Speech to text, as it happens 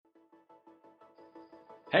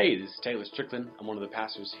Hey, this is Taylor Strickland. I'm one of the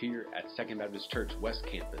pastors here at Second Baptist Church West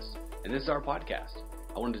Campus, and this is our podcast.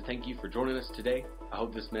 I wanted to thank you for joining us today. I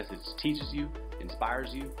hope this message teaches you,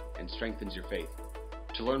 inspires you, and strengthens your faith.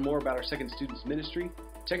 To learn more about our Second Students Ministry,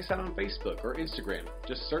 check us out on Facebook or Instagram.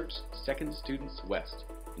 Just search Second Students West.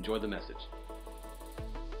 Enjoy the message.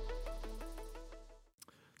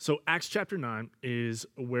 So Acts chapter 9 is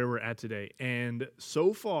where we're at today. And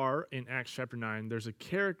so far in Acts chapter 9, there's a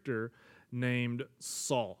character named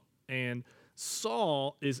Saul. And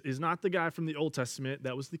Saul is not the guy from the Old Testament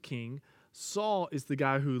that was the king. Saul is the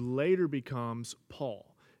guy who later becomes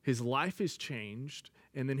Paul. His life is changed,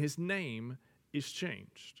 and then his name is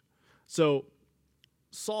changed. So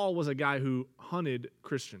Saul was a guy who hunted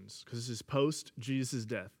Christians because this is post Jesus'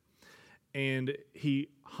 death. And he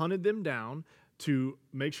hunted them down to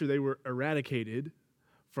make sure they were eradicated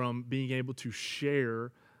from being able to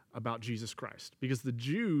share about Jesus Christ. Because the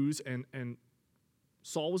Jews, and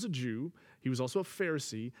Saul was a Jew, he was also a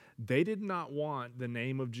Pharisee, they did not want the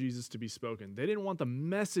name of Jesus to be spoken. They didn't want the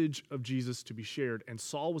message of Jesus to be shared, and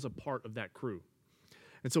Saul was a part of that crew.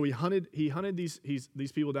 And so he hunted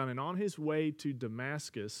these people down, and on his way to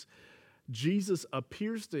Damascus, Jesus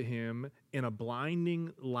appears to him in a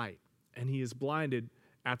blinding light, and he is blinded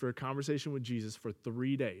after a conversation with Jesus for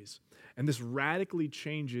 3 days. And this radically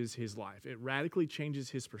changes his life. It radically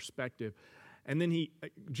changes his perspective. And then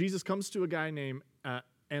Jesus comes to a guy named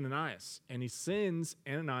Ananias, and he sends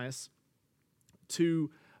Ananias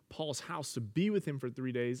to Paul's house to be with him for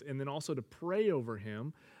 3 days, and then also to pray over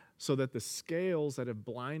him so that the scales that have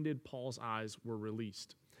blinded Paul's eyes were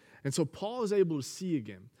released. And so Paul is able to see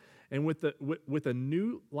again. And with a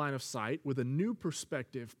new line of sight, with a new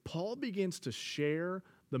perspective, Paul begins to share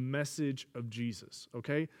the message of Jesus,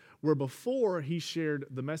 okay? Where before he shared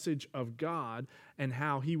the message of God and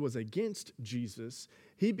how he was against Jesus,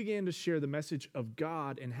 he began to share the message of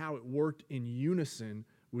God and how it worked in unison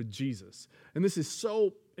with Jesus. And this is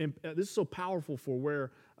so powerful for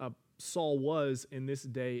where Saul was in this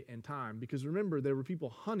day and time. Because remember, there were people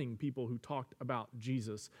hunting people who talked about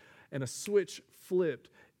Jesus. And a switch flipped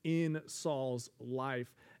in Saul's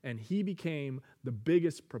life, and he became the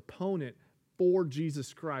biggest proponent for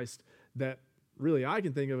Jesus Christ that really I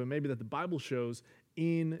can think of, and maybe that the Bible shows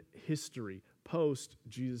in history post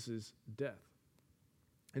Jesus' death.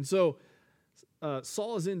 And so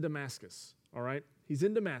Saul is in Damascus, all right? He's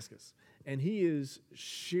in Damascus, and he is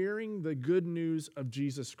sharing the good news of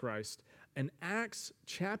Jesus Christ. And Acts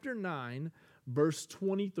chapter 9, verse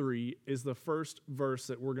 23 is the first verse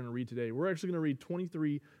that we're going to read today. We're actually going to read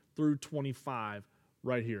 23 through 25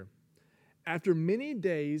 right here. After many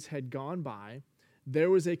days had gone by, there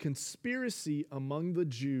was a conspiracy among the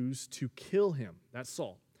Jews to kill him. That's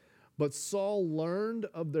Saul. But Saul learned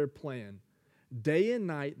of their plan. Day and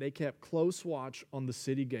night they kept close watch on the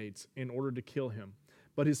city gates in order to kill him.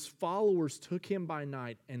 But his followers took him by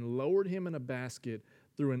night and lowered him in a basket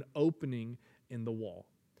through an opening in the wall.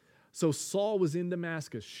 So Saul was in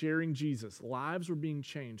Damascus sharing Jesus. Lives were being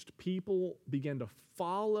changed. People began to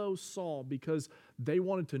follow Saul because they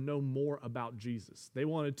wanted to know more about Jesus. They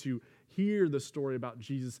wanted to hear the story about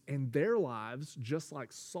Jesus, and their lives, just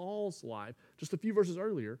like Saul's life, just a few verses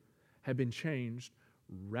earlier, had been changed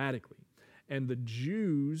radically. And the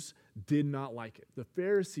Jews did not like it. The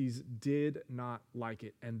Pharisees did not like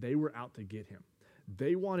it, and they were out to get him.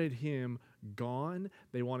 They wanted him gone.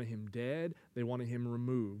 They wanted him dead. They wanted him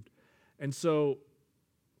removed. And so,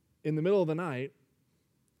 in the middle of the night,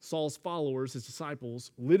 Saul's followers, his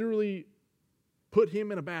disciples, literally put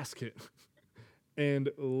him in a basket and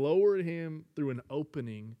lowered him through an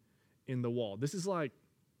opening in the wall. This is like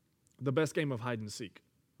the best game of hide and seek,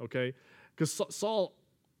 okay? Because Saul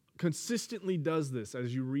consistently does this,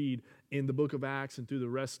 as you read in the book of Acts and through the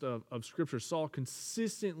rest of Scripture. Saul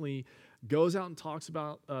consistently goes out and talks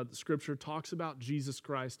about Scripture, talks about Jesus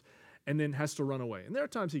Christ, and then has to run away. And there are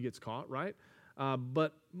times he gets caught, right?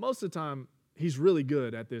 But most of the time, he's really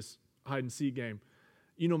good at this hide and seek game.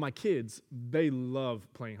 You know, my kids, they love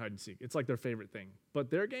playing hide and seek. It's like their favorite thing.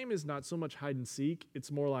 But their game is not so much hide and seek.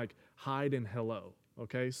 It's more like hide and hello,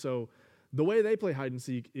 okay? So the way they play hide and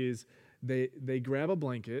seek is they grab a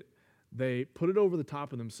blanket, they put it over the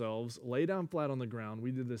top of themselves, lay down flat on the ground.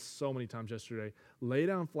 We did this so many times yesterday. Lay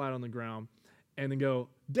down flat on the ground, and then go,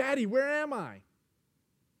 "Daddy, where am I?"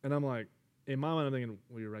 And I'm like, in my mind, I'm thinking,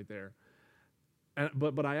 well, you're right there.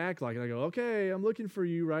 But I act like it. I go, okay, I'm looking for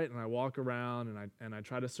you, right? And I walk around and I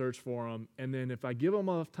try to search for them. And then if I give them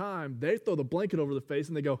enough time, they throw the blanket over the face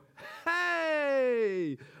and they go,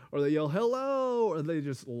 "Hey!" Or they yell, "Hello!" Or they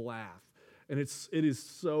just laugh. And it is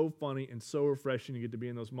so funny and so refreshing to get to be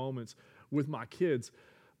in those moments with my kids.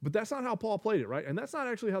 But that's not how Paul played it, right? And that's not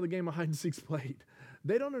actually how the game of hide and seek's played.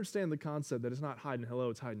 They don't understand the concept that it's not hide and hello,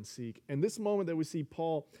 it's hide and seek. And this moment that we see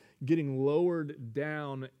Paul getting lowered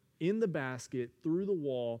down in the basket through the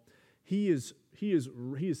wall, he is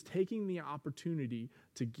taking the opportunity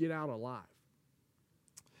to get out alive.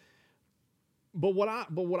 But what I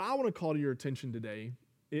want to call to your attention today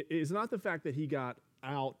is not the fact that he got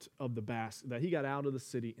out of the basket, that he got out of the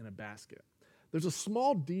city in a basket. There's a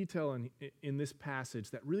small detail in this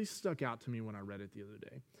passage that really stuck out to me when I read it the other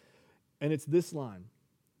day. And it's this line.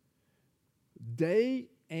 Day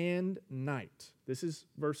and night. This is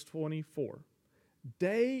verse 24.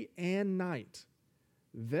 Day and night,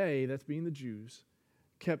 they, that's being the Jews,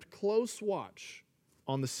 kept close watch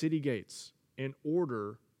on the city gates in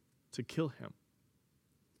order to kill him.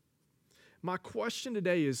 My question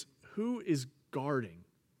today is, who is guarding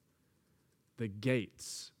the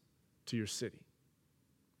gates to your city?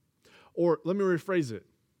 Or let me rephrase it.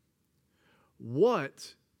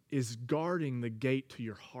 What is guarding the gate to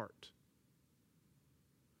your heart?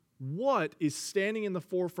 What is standing in the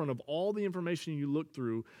forefront of all the information you look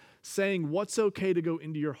through, saying what's okay to go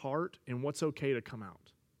into your heart and what's okay to come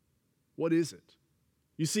out? What is it?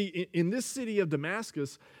 You see, in this city of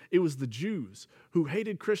Damascus, it was the Jews who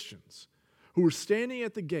hated Christians, who were standing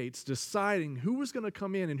at the gates deciding who was going to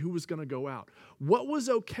come in and who was going to go out. What was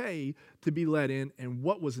okay to be let in and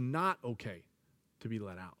what was not okay to be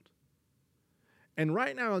let out. And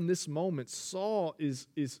right now in this moment, Saul is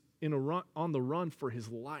on the run for his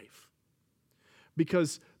life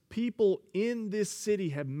because people in this city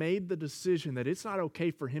have made the decision that it's not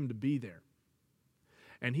okay for him to be there.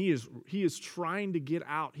 And he is trying to get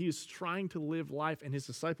out. He is trying to live life, and his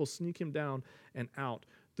disciples sneak him down and out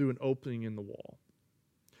through an opening in the wall.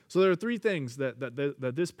 So there are three things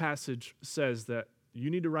that this passage says that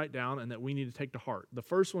you need to write down and that we need to take to heart. The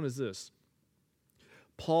first one is this.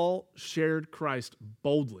 Paul shared Christ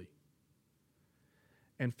boldly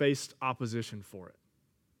and faced opposition for it.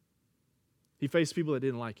 He faced people that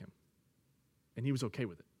didn't like him, and he was okay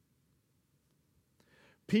with it.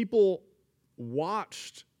 People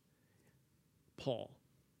watched Paul,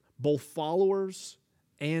 both followers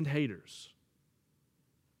and haters.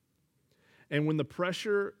 And when the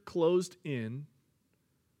pressure closed in,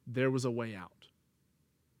 there was a way out.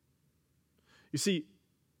 You see,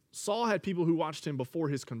 Saul had people who watched him before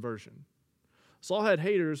his conversion. Saul had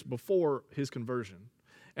haters before his conversion.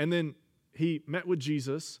 And then he met with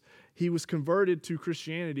Jesus. He was converted to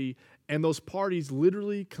Christianity, and those parties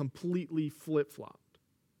literally completely flip-flopped.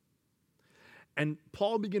 And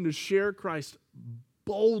Paul began to share Christ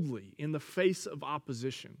boldly in the face of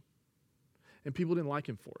opposition. And people didn't like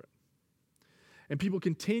him for it. And people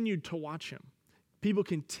continued to watch him. People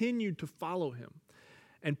continued to follow him.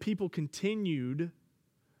 And people continued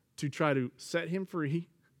to try to set him free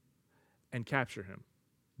and capture him.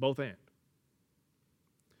 Both and.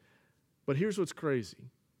 But here's what's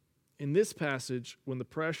crazy. In this passage, when the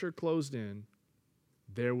pressure closed in,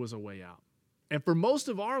 there was a way out. And for most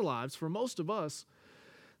of our lives, for most of us,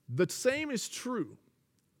 the same is true.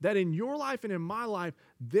 That in your life and in my life,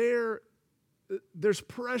 there's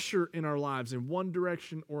pressure in our lives in one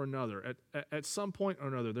direction or another, at some point or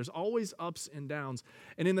another. There's always ups and downs.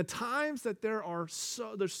 And in the times that there's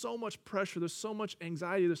so much pressure, there's so much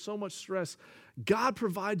anxiety, there's so much stress, God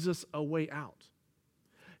provides us a way out.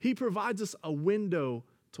 He provides us a window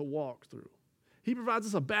to walk through. He provides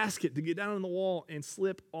us a basket to get down on the wall and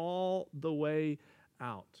slip all the way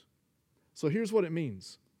out. So here's what it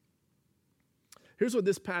means. Here's what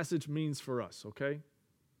this passage means for us, okay?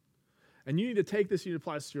 And you need to take this, you need to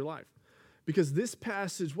apply this to your life. Because this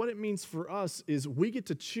passage, what it means for us is we get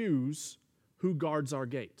to choose who guards our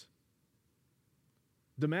gate.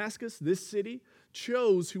 Damascus, this city,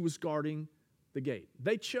 chose who was guarding the gate.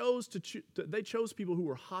 They chose people who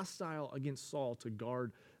were hostile against Saul to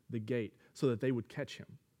guard the gate so that they would catch him.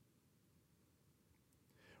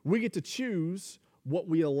 We get to choose what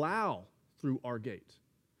we allow through our gate.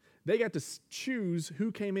 They got to choose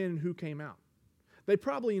who came in and who came out. They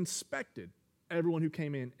probably inspected everyone who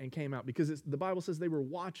came in and came out because the Bible says they were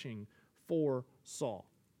watching for Saul.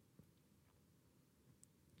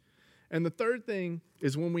 And the third thing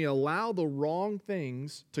is when we allow the wrong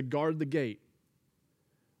things to guard the gate,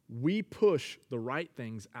 we push the right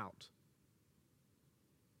things out.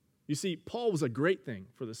 You see, Paul was a great thing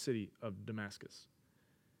for the city of Damascus.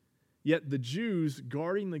 Yet the Jews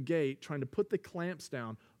guarding the gate, trying to put the clamps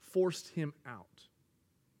down, forced him out.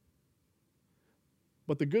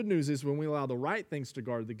 But the good news is when we allow the right things to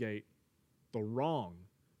guard the gate, the wrong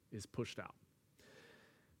is pushed out.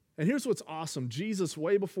 And here's what's awesome. Jesus,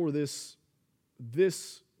 way before this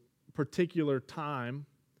particular time,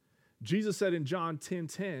 Jesus said in John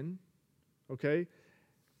 10:10, okay,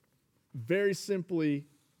 very simply,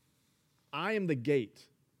 I am the gate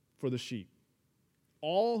for the sheep.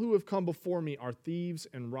 All who have come before me are thieves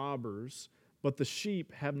and robbers, but the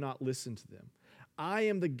sheep have not listened to them. I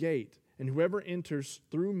am the gate, and whoever enters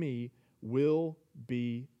through me will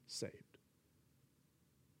be saved.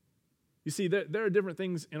 You see, there are different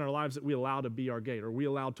things in our lives that we allow to be our gate, or we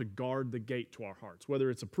allow to guard the gate to our hearts,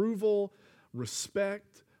 whether it's approval,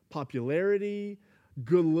 respect, popularity,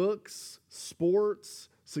 good looks, sports,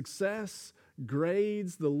 success,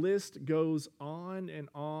 grades. The list goes on and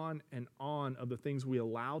on and on of the things we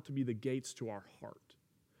allow to be the gates to our heart.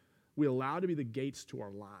 We allow to be the gates to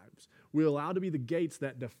our lives. We allow to be the gates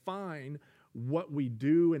that define what we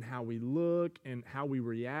do and how we look and how we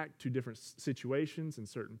react to different situations and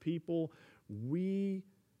certain people. We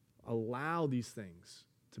allow these things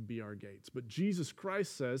to be our gates. But Jesus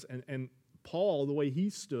Christ says, and Paul, the way he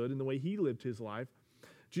stood and the way he lived his life,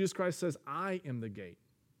 Jesus Christ says, I am the gate.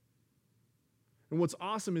 And what's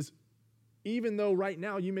awesome is, even though right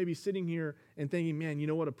now you may be sitting here and thinking, man, you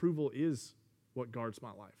know what? Approval is what guards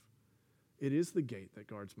my life. It is the gate that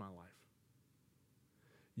guards my life.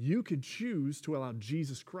 You could choose to allow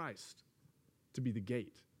Jesus Christ to be the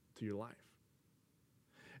gate to your life.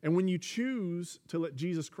 And when you choose to let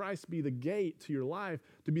Jesus Christ be the gate to your life,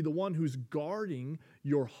 to be the one who's guarding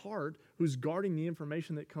your heart, who's guarding the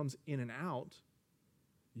information that comes in and out,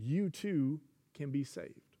 you too can be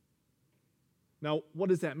saved. Now, what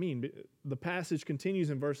does that mean? The passage continues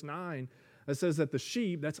in verse 9. It says that the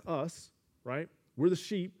sheep, that's us, right? We're the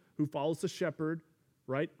sheep who follows the shepherd,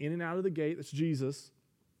 right? In and out of the gate, that's Jesus.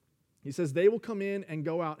 He says they will come in and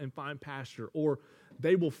go out and find pasture, or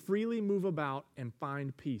they will freely move about and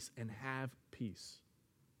find peace and have peace.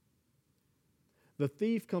 The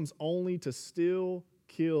thief comes only to steal,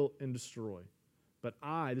 kill, and destroy. But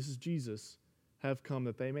I, this is Jesus, have come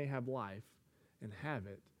that they may have life and have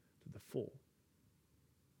it to the full.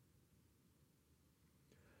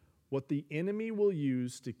 What the enemy will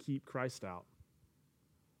use to keep Christ out,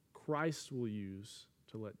 Christ will use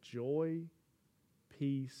to let joy,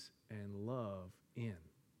 peace, and love in.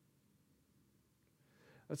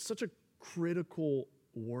 That's such a critical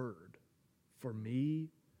word for me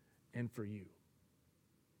and for you.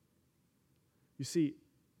 You see,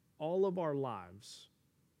 all of our lives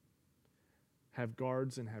have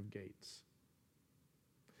guards and have gates.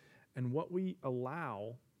 And what we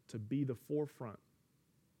allow to be the forefront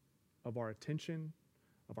of our attention,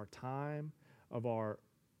 of our time, of our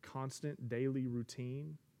constant daily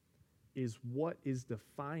routine is what is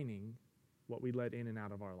defining what we let in and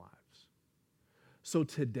out of our lives. So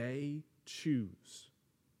today, choose.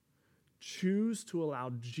 Choose to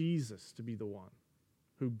allow Jesus to be the one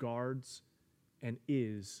who guards and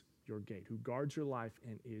is your gate, who guards your life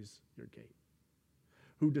and is your gate,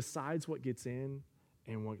 who decides what gets in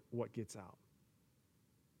and what gets out.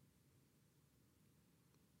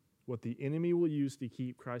 What the enemy will use to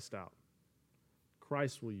keep Christ out,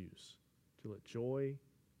 Christ will use to let joy,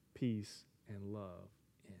 peace, and love